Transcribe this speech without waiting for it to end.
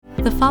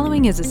The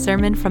following is a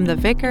sermon from the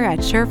vicar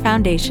at Sure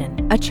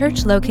Foundation, a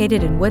church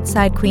located in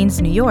Woodside, Queens,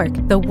 New York,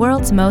 the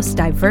world's most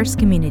diverse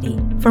community.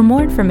 For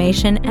more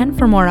information and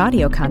for more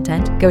audio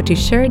content, go to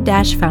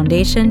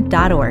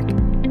sure-foundation.org.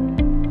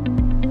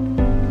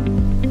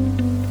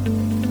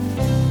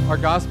 Our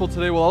gospel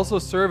today will also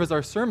serve as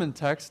our sermon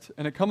text,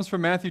 and it comes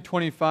from Matthew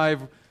 25,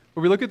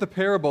 where we look at the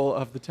parable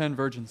of the 10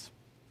 virgins.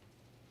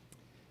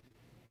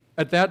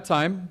 At that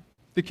time,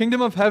 the kingdom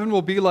of heaven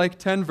will be like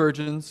 10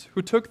 virgins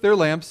who took their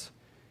lamps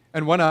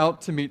and went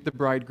out to meet the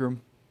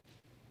bridegroom.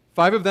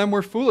 5 of them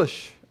were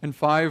foolish, and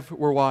 5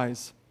 were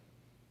wise.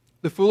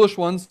 The foolish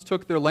ones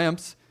took their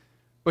lamps,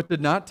 but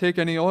did not take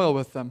any oil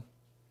with them.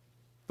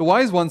 The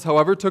wise ones,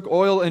 however, took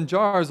oil in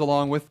jars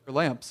along with their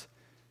lamps.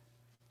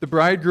 The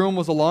bridegroom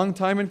was a long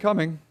time in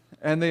coming,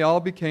 and they all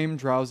became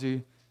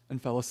drowsy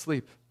and fell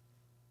asleep.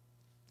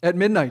 At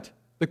midnight,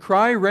 the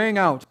cry rang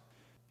out,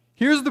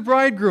 "Here's the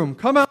bridegroom,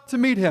 come out to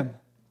meet him."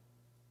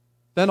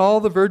 Then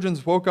all the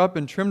virgins woke up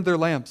and trimmed their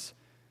lamps.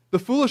 The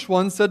foolish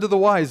ones said to the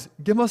wise,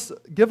 Give us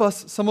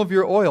some of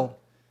your oil.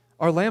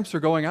 Our lamps are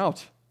going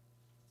out."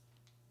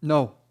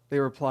 "No," they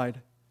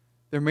replied,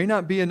 "there may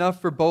not be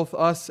enough for both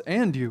us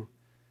and you.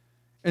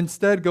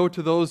 Instead, go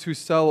to those who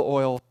sell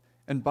oil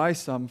and buy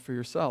some for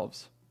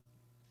yourselves."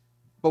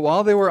 But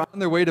while they were on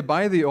their way to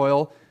buy the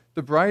oil,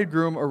 the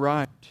bridegroom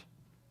arrived.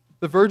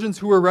 The virgins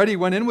who were ready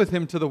went in with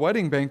him to the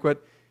wedding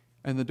banquet,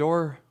 and the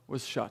door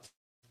was shut.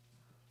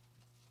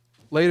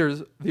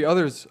 Later, the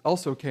others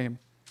also came.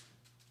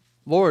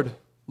 "Lord,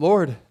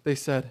 Lord," they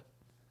said,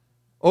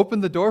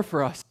 "open the door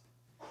for us."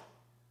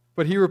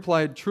 But he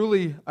replied,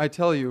 "Truly, I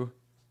tell you,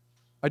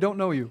 I don't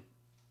know you.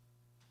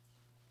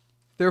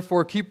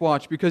 Therefore, keep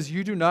watch, because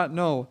you do not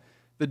know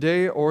the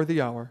day or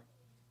the hour."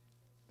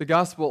 The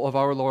gospel of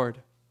our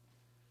Lord.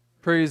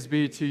 Praise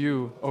be to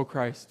you, O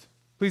Christ.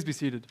 Please be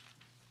seated.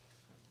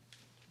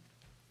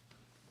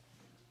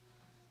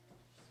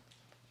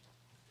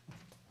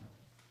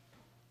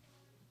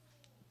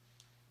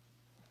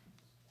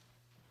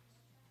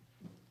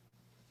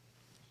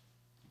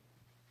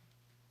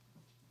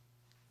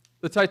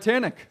 The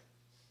Titanic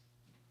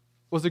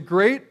was a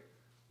great,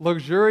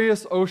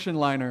 luxurious ocean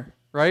liner,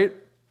 right?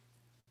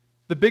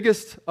 The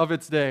biggest of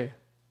its day.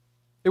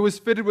 It was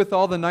fitted with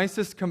all the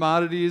nicest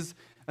commodities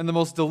and the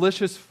most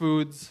delicious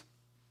foods.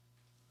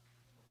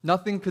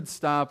 Nothing could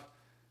stop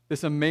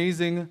this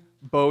amazing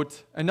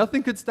boat, and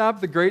nothing could stop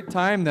the great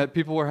time that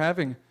people were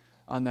having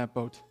on that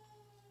boat.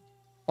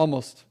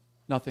 Almost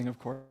nothing, of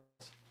course.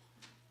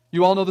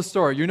 You all know the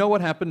story. You know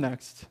what happened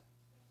next.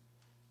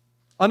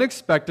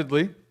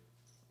 Unexpectedly,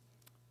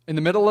 in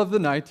the middle of the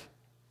night,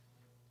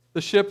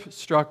 the ship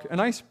struck an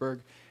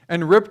iceberg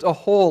and ripped a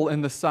hole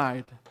in the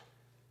side.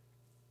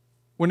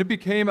 When it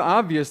became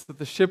obvious that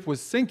the ship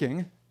was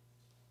sinking,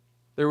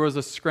 there was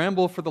a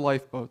scramble for the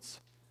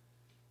lifeboats,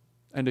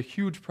 and a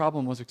huge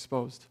problem was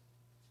exposed.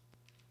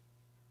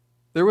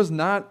 There was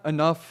not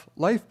enough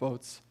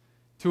lifeboats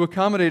to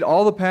accommodate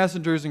all the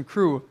passengers and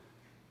crew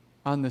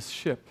on this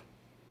ship.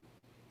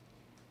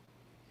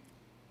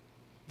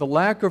 The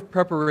lack of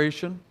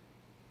preparation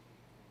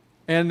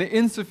and the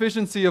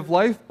insufficiency of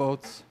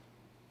lifeboats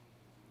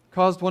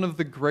caused one of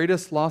the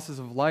greatest losses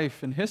of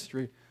life in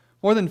history.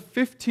 More than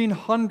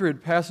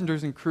 1,500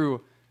 passengers and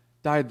crew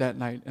died that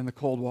night in the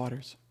cold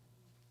waters.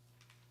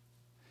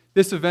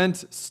 This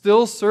event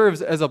still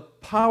serves as a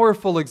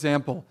powerful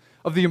example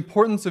of the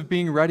importance of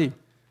being ready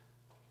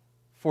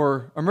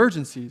for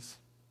emergencies,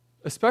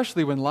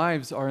 especially when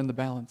lives are in the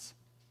balance.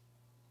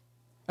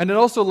 And it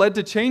also led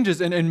to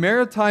changes in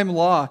maritime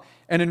law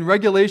and in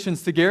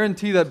regulations to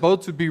guarantee that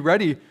boats would be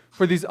ready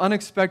for these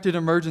unexpected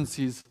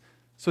emergencies,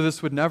 so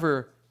this would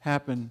never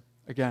happen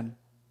again.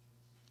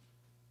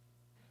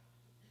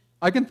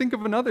 I can think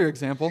of another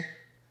example,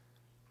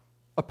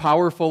 a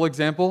powerful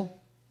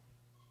example,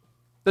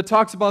 that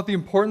talks about the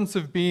importance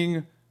of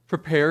being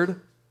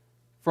prepared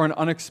for an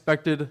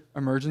unexpected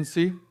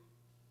emergency,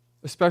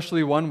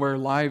 especially one where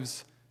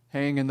lives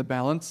hang in the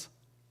balance.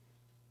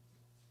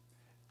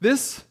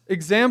 This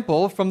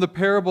example from the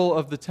parable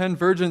of the 10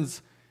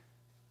 virgins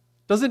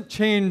doesn't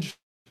change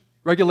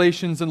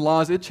regulations and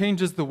laws. It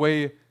changes the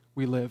way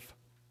we live.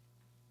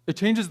 It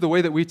changes the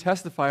way that we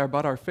testify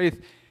about our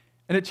faith,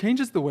 and it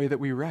changes the way that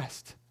we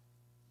rest.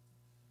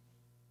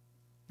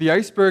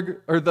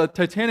 The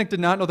Titanic did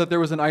not know that there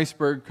was an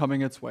iceberg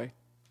coming its way.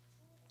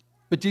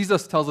 But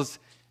Jesus tells us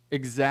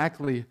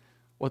exactly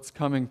what's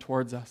coming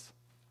towards us.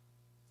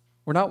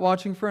 We're not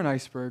watching for an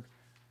iceberg.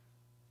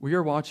 We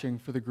are watching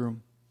for the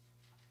groom.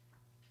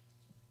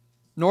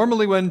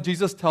 Normally, when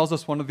Jesus tells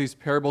us one of these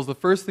parables, the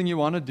first thing you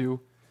want to do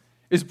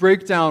is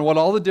break down what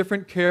all the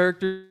different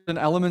characters and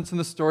elements in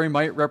the story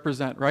might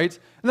represent, right?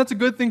 And that's a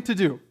good thing to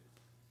do.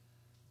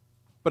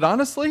 But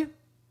honestly,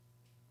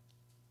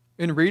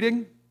 in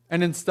reading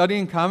and in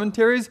studying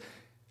commentaries,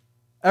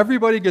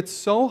 everybody gets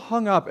so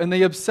hung up and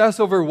they obsess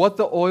over what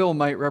the oil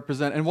might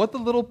represent and what the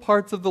little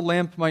parts of the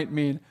lamp might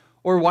mean.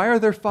 Or why are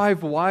there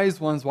 5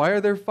 wise ones? Why are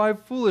there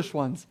 5 foolish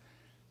ones?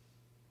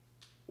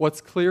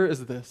 What's clear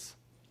is this.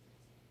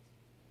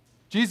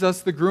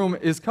 Jesus, the groom,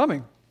 is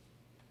coming.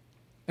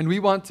 And we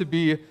want to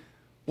be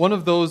one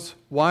of those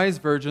wise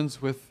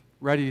virgins with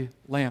ready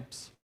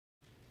lamps.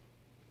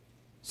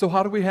 So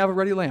how do we have a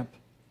ready lamp?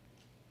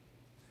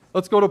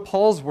 Let's go to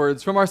Paul's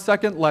words from our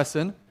second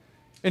lesson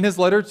in his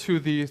letter to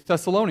the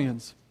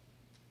Thessalonians.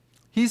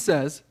 He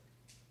says,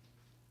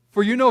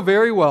 "For you know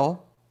very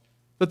well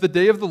that the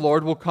day of the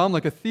Lord will come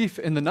like a thief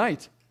in the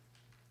night.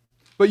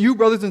 But you,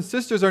 brothers and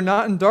sisters, are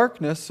not in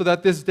darkness, so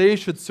that this day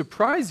should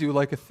surprise you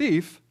like a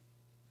thief.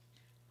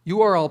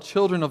 You are all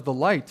children of the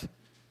light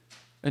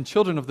and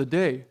children of the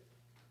day.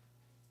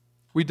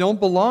 We don't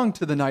belong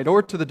to the night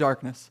or to the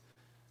darkness."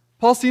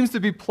 Paul seems to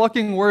be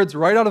plucking words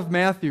right out of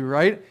Matthew,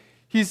 right?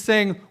 He's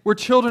saying, we're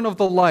children of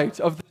the light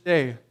of the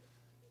day,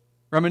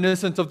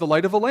 reminiscent of the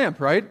light of a lamp,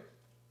 right?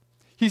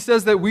 He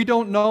says that we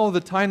don't know the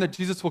time that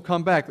Jesus will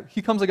come back.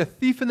 He comes like a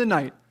thief in the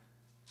night.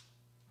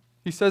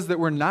 He says that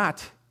we're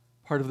not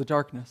part of the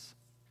darkness.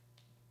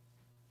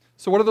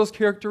 So what are those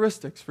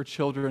characteristics for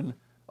children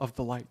of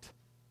the light?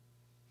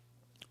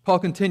 Paul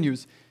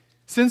continues,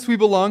 "Since we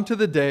belong to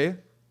the day,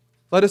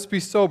 let us be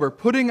sober,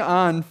 putting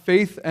on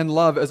faith and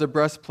love as a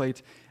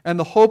breastplate, and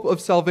the hope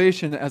of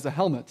salvation as a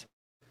helmet.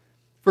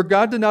 For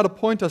God did not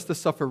appoint us to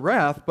suffer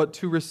wrath, but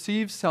to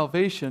receive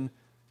salvation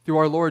through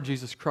our Lord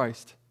Jesus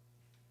Christ.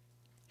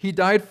 He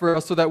died for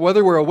us so that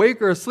whether we're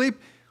awake or asleep,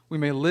 we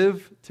may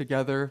live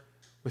together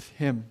with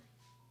Him."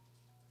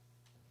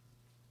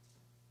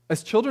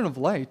 As children of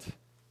light,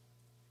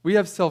 we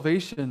have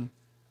salvation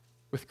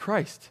with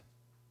Christ.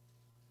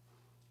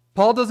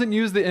 Paul doesn't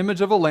use the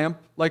image of a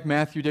lamp like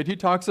Matthew did. He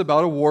talks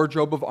about a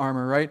wardrobe of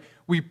armor, right?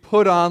 We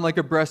put on like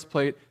a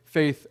breastplate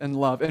faith and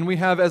love, and we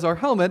have as our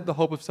helmet the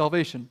hope of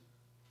salvation.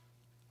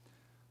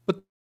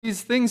 But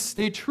these things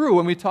stay true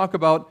when we talk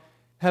about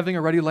having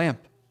a ready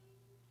lamp.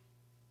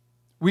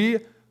 We,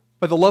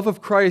 by the love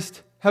of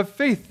Christ, have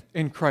faith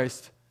in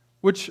Christ,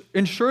 which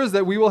ensures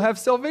that we will have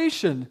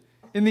salvation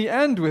in the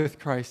end with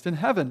Christ in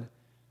heaven.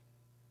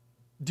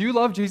 Do you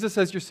love Jesus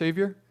as your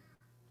Savior?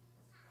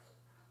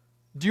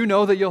 Do you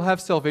know that you'll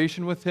have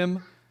salvation with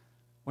Him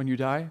when you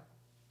die?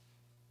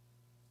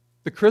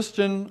 The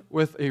Christian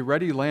with a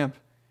ready lamp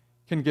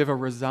can give a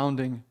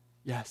resounding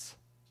yes.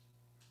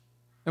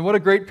 And what a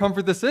great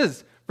comfort this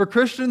is for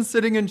Christians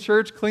sitting in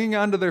church, clinging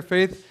on to their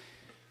faith.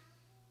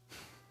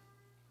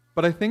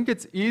 But I think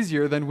it's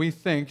easier than we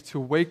think to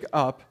wake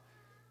up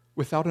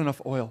without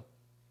enough oil.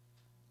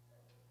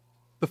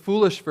 The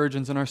foolish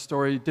virgins in our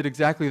story did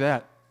exactly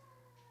that.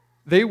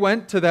 They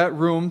went to that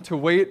room to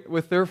wait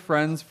with their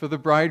friends for the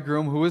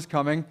bridegroom who was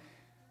coming.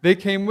 They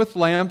came with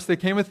lamps. They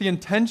came with the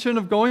intention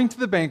of going to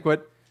the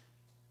banquet,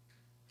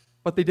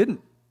 but they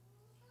didn't.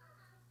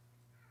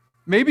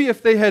 Maybe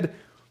if they had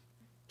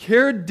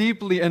cared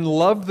deeply and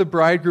loved the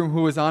bridegroom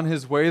who was on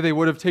his way, they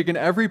would have taken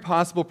every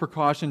possible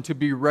precaution to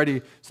be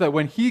ready so that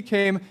when he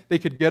came, they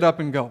could get up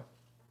and go.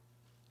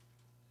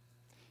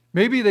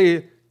 Maybe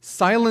they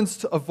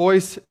silenced a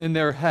voice in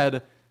their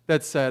head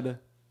that said,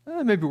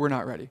 maybe we're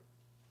not ready.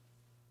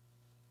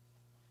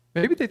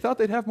 Maybe they thought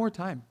they'd have more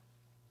time.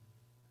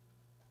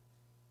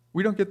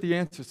 We don't get the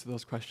answers to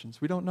those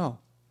questions. We don't know.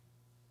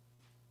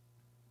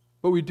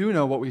 But we do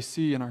know what we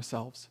see in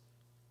ourselves.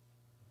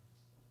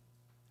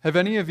 Have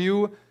any of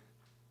you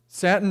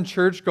sat in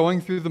church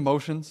going through the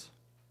motions,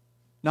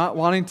 not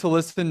wanting to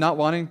listen, not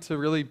wanting to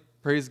really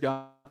praise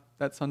God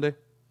that Sunday?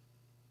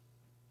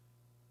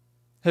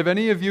 Have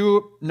any of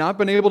you not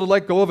been able to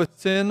let go of a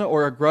sin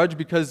or a grudge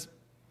because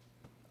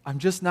I'm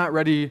just not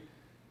ready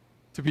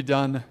to be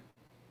done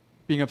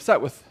being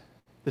upset with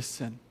this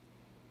sin?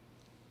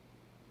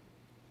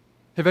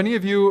 Have any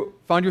of you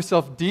found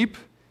yourself deep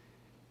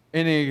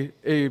in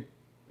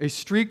a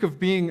streak of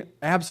being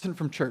absent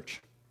from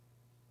church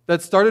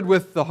that started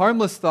with the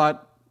harmless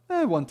thought,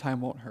 one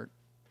time won't hurt?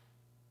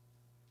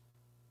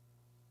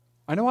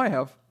 I know I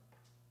have.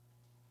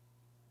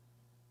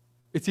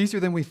 It's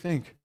easier than we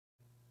think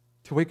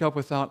to wake up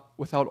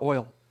without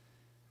oil,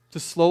 to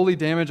slowly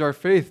damage our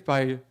faith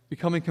by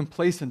becoming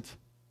complacent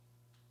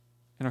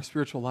in our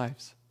spiritual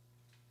lives.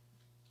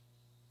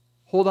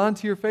 Hold on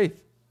to your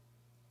faith.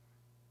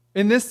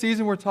 In this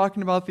season, we're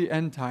talking about the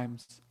end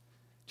times.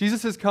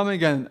 Jesus is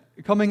coming again,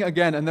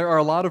 and there are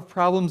a lot of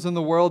problems in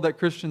the world that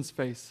Christians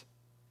face.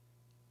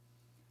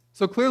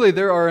 So clearly,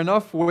 there are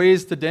enough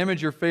ways to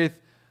damage your faith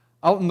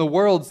out in the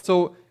world,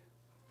 so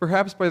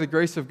perhaps by the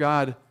grace of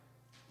God,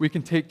 we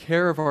can take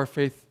care of our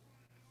faith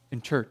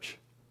in church.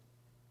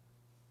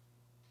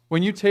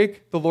 When you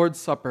take the Lord's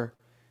Supper,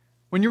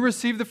 when you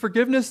receive the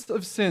forgiveness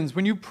of sins,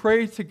 when you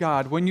pray to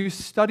God, when you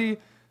study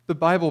the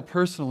Bible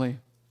personally,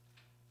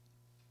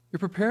 you're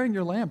preparing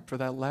your lamp for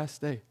that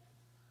last day.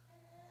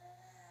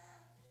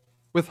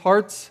 With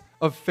hearts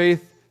of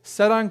faith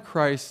set on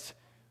Christ,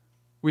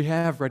 we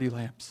have ready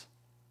lamps,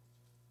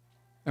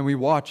 and we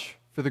watch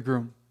for the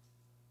groom.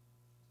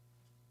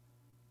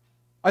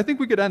 I think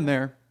we could end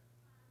there.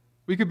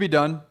 We could be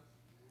done.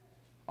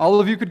 All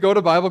of you could go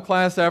to Bible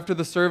class after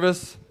the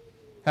service,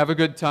 have a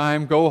good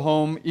time, go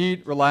home,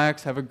 eat,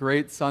 relax, have a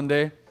great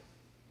Sunday.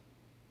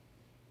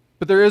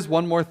 But there is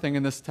one more thing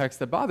in this text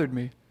that bothered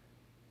me.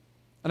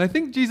 And I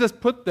think Jesus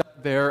put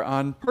that there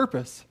on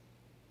purpose.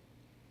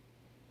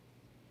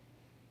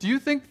 Do you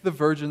think the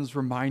virgins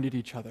reminded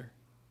each other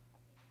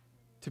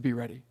to be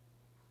ready?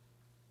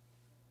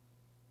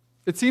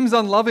 It seems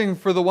unloving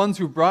for the ones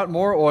who brought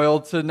more oil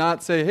to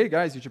not say, hey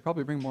guys, you should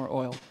probably bring more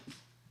oil.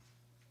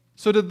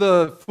 So did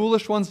the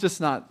foolish ones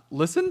just not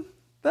listen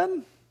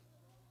then?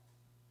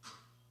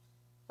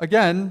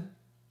 Again,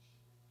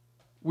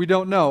 we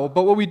don't know.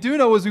 But what we do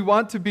know is we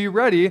want to be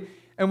ready,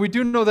 and we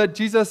do know that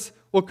Jesus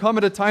will come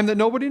at a time that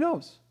nobody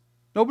knows.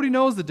 Nobody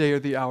knows the day or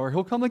the hour.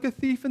 He'll come like a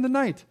thief in the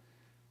night.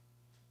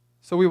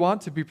 So we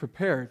want to be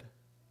prepared.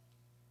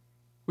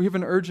 We have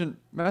an urgent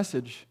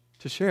message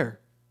to share.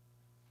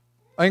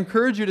 I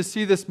encourage you to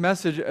see this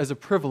message as a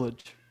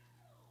privilege.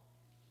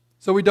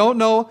 So we don't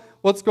know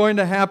what's going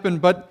to happen,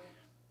 but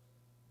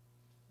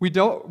we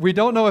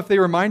don't know if they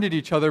reminded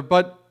each other,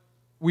 but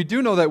we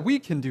do know that we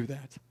can do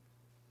that.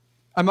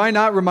 Am I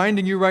not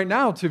reminding you right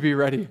now to be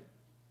ready?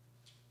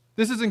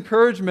 This is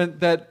encouragement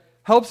that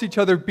helps each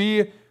other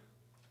be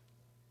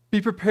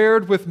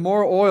prepared with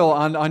more oil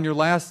on your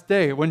last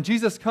day. When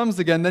Jesus comes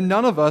again, then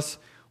none of us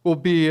will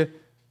be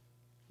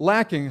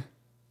lacking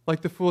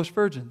like the foolish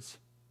virgins.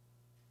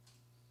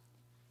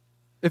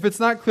 If it's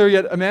not clear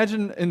yet,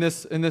 imagine in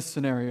this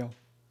scenario.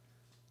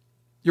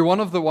 You're one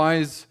of the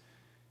wise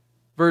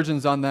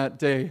virgins on that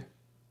day.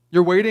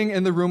 You're waiting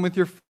in the room with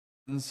your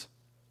friends,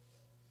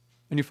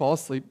 and you fall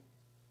asleep.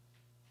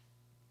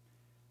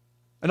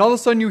 And all of a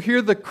sudden you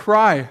hear the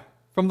cry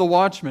from the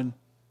watchman,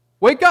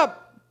 "Wake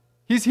up!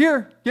 He's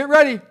here! Get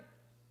ready!"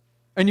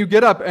 And you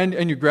get up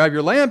and you grab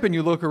your lamp and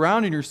you look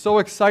around and you're so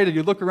excited.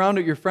 You look around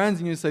at your friends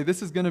and you say,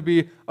 this is going to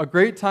be a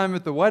great time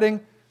at the wedding.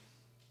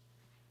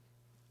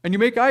 And you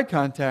make eye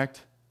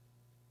contact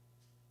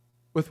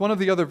with one of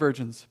the other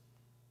virgins.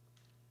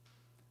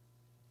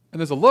 And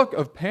there's a look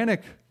of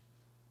panic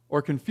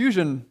or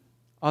confusion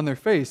on their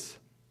face.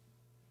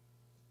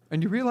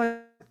 And you realize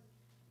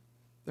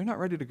they're not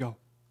ready to go.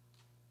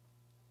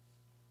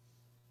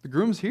 The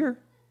groom's here,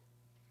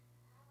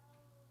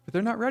 but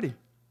they're not ready.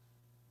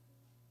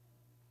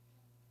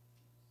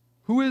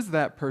 Who is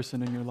that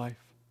person in your life?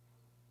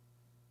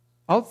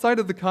 Outside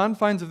of the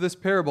confines of this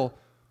parable,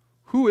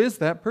 who is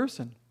that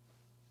person?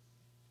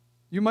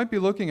 You might be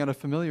looking at a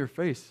familiar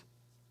face.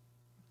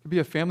 It could be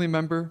a family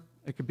member.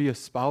 It could be a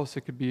spouse.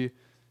 It could be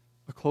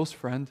a close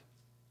friend.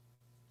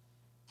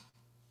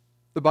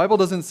 The Bible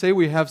doesn't say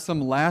we have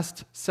some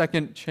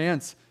last-second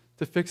chance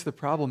to fix the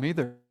problem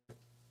either.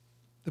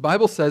 The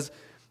Bible says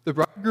the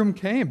bridegroom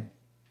came,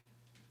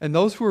 and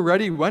those who were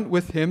ready went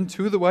with him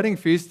to the wedding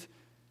feast,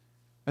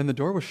 and the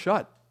door was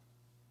shut.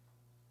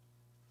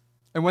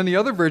 And when the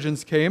other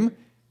virgins came,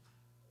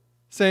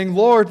 saying,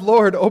 "Lord,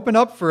 Lord, open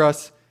up for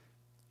us,"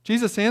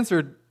 Jesus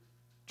answered,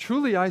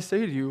 "Truly I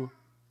say to you,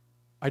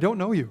 I don't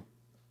know you."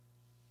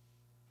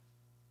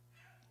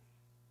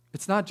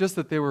 It's not just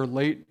that they were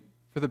late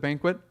for the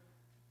banquet.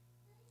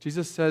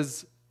 Jesus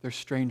says they're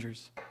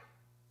strangers.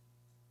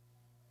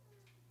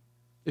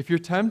 If you're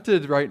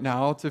tempted right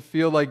now to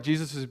feel like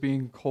Jesus is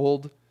being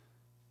cold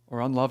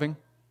or unloving,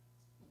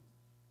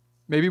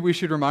 maybe we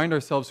should remind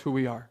ourselves who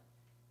we are.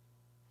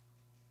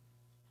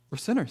 We're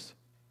sinners.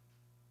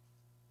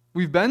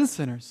 We've been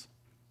sinners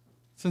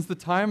since the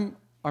time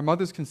our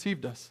mothers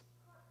conceived us.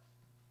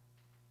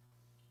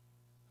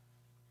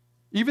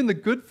 Even the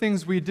good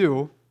things we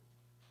do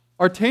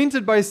are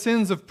tainted by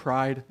sins of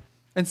pride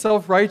and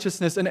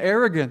self-righteousness and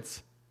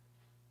arrogance.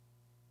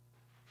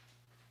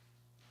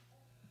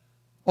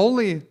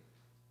 Only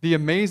the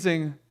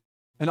amazing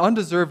and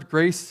undeserved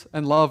grace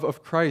and love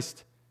of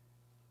Christ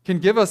can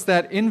give us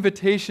that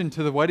invitation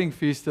to the wedding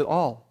feast at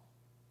all.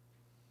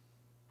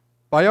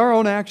 By our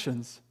own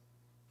actions,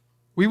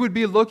 we would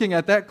be looking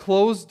at that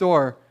closed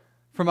door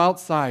from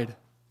outside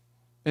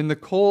in the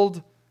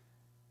cold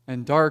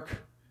and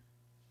dark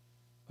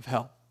of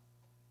hell,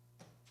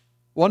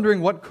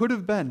 wondering what could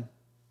have been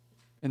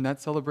in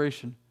that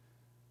celebration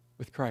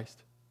with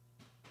Christ.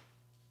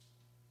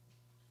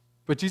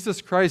 But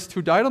Jesus Christ,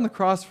 who died on the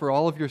cross for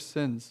all of your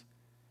sins,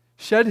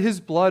 shed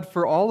his blood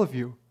for all of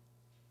you,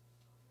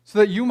 so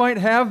that you might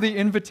have the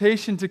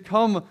invitation to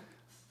come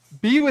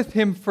be with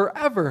him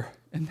forever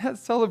in that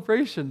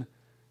celebration,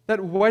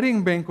 that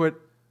wedding banquet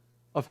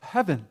of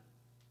heaven.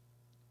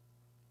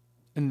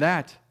 And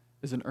that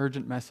is an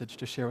urgent message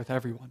to share with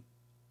everyone.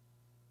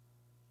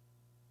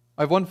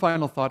 I have one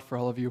final thought for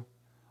all of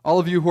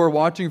you who are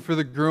watching for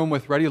the groom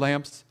with ready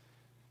lamps.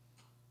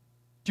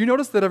 Do you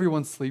notice that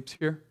everyone sleeps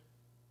here?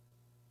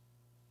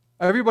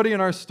 Everybody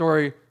in our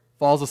story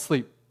falls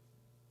asleep.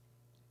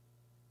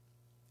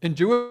 In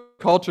Jewish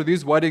culture,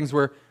 these weddings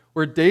were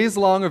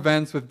days-long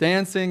events with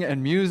dancing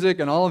and music,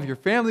 and all of your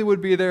family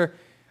would be there.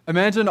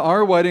 Imagine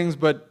our weddings,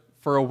 but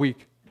for a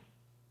week.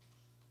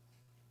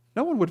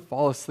 No one would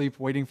fall asleep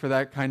waiting for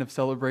that kind of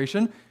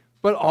celebration,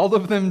 but all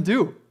of them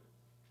do.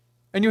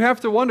 And you have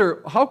to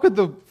wonder, how could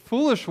the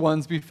foolish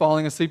ones be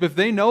falling asleep if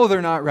they know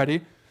they're not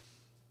ready?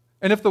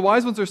 And if the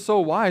wise ones are so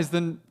wise,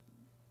 then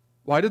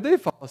why did they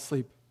fall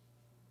asleep?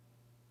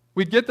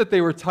 We get that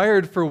they were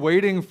tired for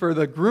waiting for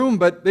the groom,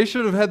 but they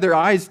should have had their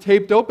eyes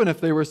taped open if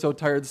they were so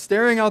tired,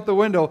 staring out the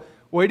window,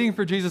 waiting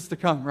for Jesus to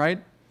come,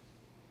 right?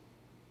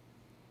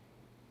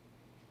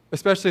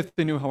 Especially if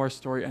they knew how our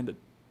story ended.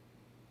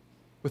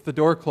 With the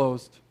door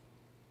closed,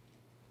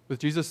 with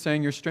Jesus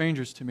saying, "You're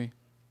strangers to me."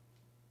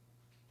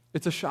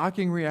 It's a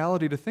shocking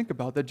reality to think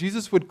about, that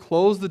Jesus would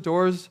close the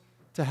doors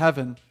to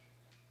heaven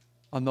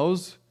on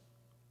those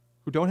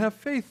who don't have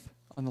faith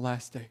on the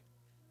last day.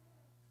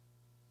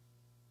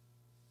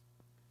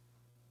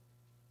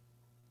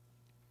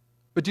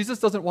 But Jesus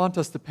doesn't want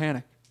us to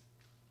panic.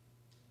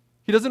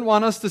 He doesn't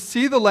want us to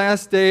see the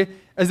last day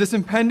as this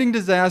impending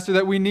disaster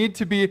that we need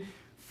to be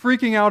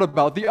freaking out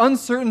about. The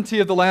uncertainty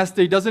of the last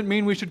day doesn't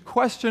mean we should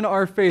question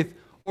our faith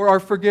or our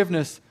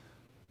forgiveness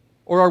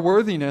or our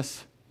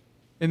worthiness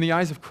in the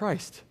eyes of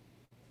Christ.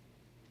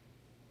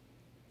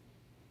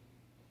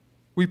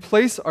 We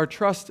place our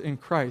trust in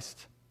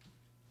Christ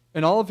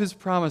and all of his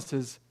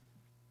promises,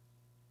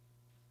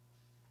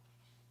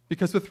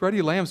 because with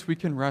ready lamps we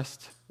can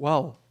rest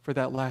well for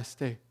that last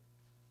day.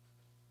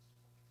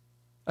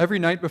 Every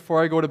night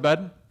before I go to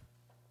bed,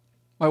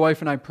 my wife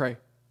and I pray.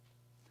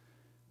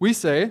 We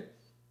say,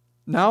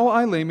 "Now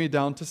I lay me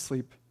down to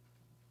sleep.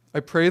 I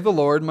pray the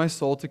Lord my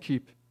soul to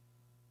keep.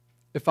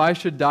 If I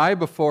should die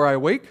before I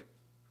wake,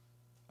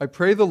 I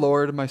pray the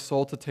Lord my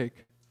soul to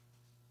take.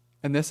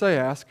 And this I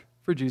ask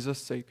for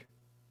Jesus' sake.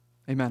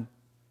 Amen."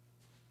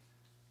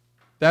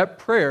 That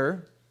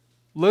prayer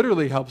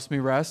literally helps me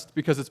rest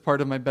because it's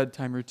part of my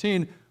bedtime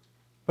routine,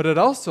 but it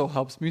also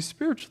helps me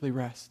spiritually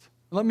rest.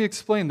 Let me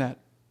explain that.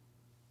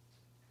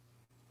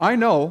 I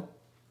know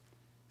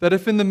that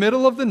if in the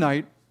middle of the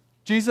night,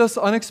 Jesus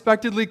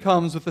unexpectedly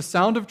comes with the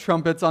sound of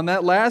trumpets on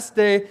that last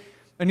day,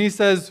 and he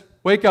says,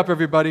 "Wake up,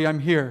 everybody, I'm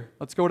here.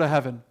 Let's go to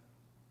heaven."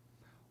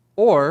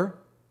 Or,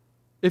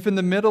 if in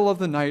the middle of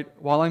the night,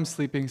 while I'm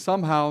sleeping,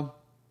 somehow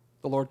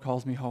the Lord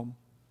calls me home,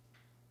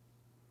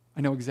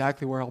 I know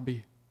exactly where I'll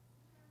be.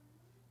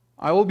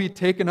 I will be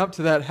taken up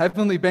to that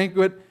heavenly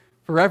banquet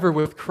forever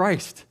with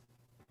Christ.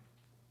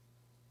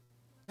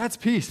 That's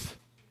peace.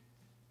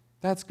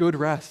 That's good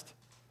rest.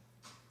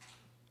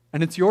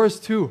 And it's yours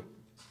too,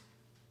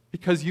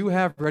 because you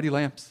have ready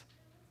lamps.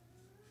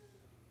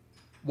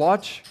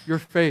 Watch your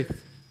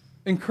faith.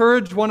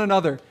 Encourage one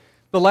another.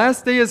 The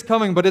last day is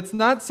coming, but it's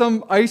not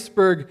some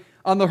iceberg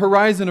on the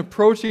horizon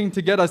approaching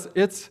to get us.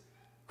 It's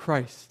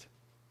Christ.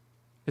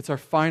 It's our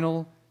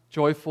final,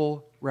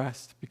 joyful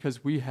rest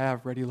because we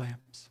have ready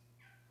lamps.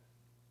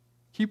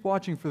 Keep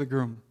watching for the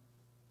groom.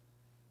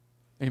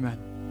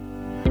 Amen.